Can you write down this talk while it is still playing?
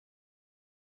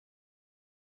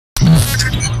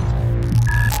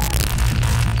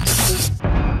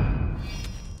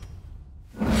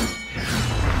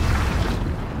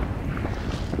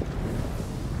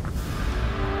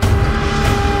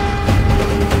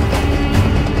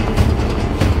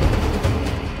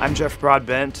I'm Jeff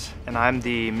Broadbent, and I'm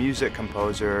the music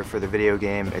composer for the video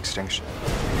game Extinction.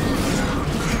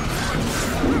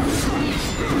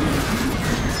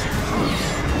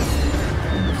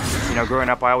 You know, growing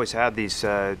up I always had these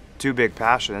two big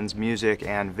passions, music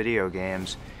and video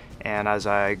games. And as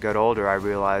I got older, I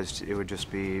realized it would just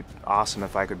be awesome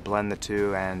if I could blend the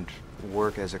two and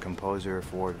work as a composer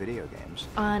for video games.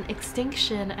 On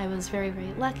Extinction, I was very,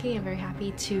 very lucky and very happy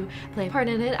to play a part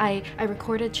in it. I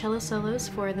recorded cello solos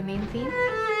for the main theme.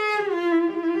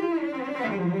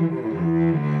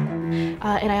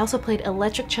 And I also played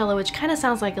electric cello, which kind of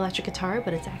sounds like electric guitar,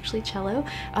 but it's actually cello,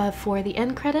 for the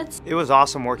end credits. It was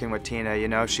awesome working with Tina. You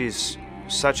know, she's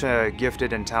such a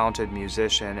gifted and talented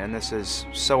musician, and this is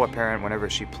so apparent whenever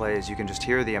she plays. You can just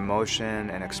hear the emotion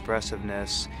and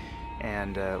expressiveness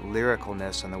and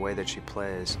lyricalness in the way that she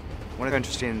plays. One of the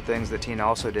interesting things that Tina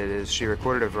also did is she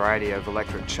recorded a variety of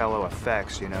electric cello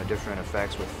effects, you know, different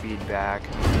effects with feedback.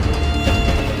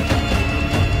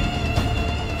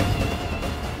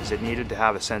 It needed to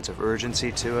have a sense of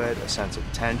urgency to it, a sense of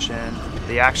tension.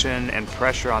 The action and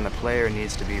pressure on the player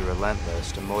needs to be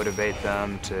relentless to motivate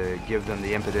them, to give them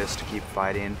the impetus to keep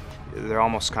fighting. They're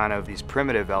almost kind of these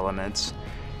primitive elements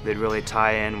that really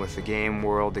tie in with the game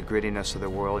world, the grittiness of the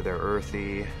world. They're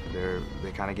earthy,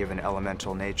 they kind of give an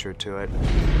elemental nature to it.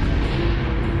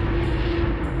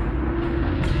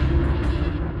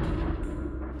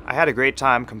 I had a great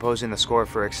time composing the score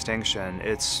for Extinction.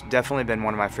 It's definitely been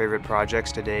one of my favorite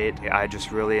projects to date. I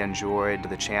just really enjoyed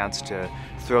the chance to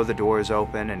throw the doors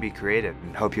open and be creative.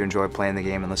 And hope you enjoy playing the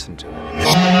game and listening to it.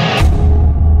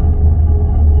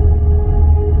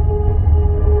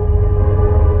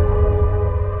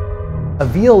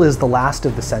 Aviel is the last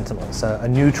of the Sentinels, a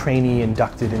new trainee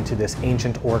inducted into this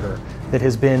ancient order that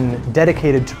has been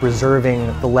dedicated to preserving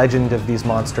the legend of these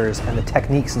monsters and the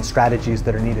techniques and strategies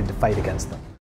that are needed to fight against them.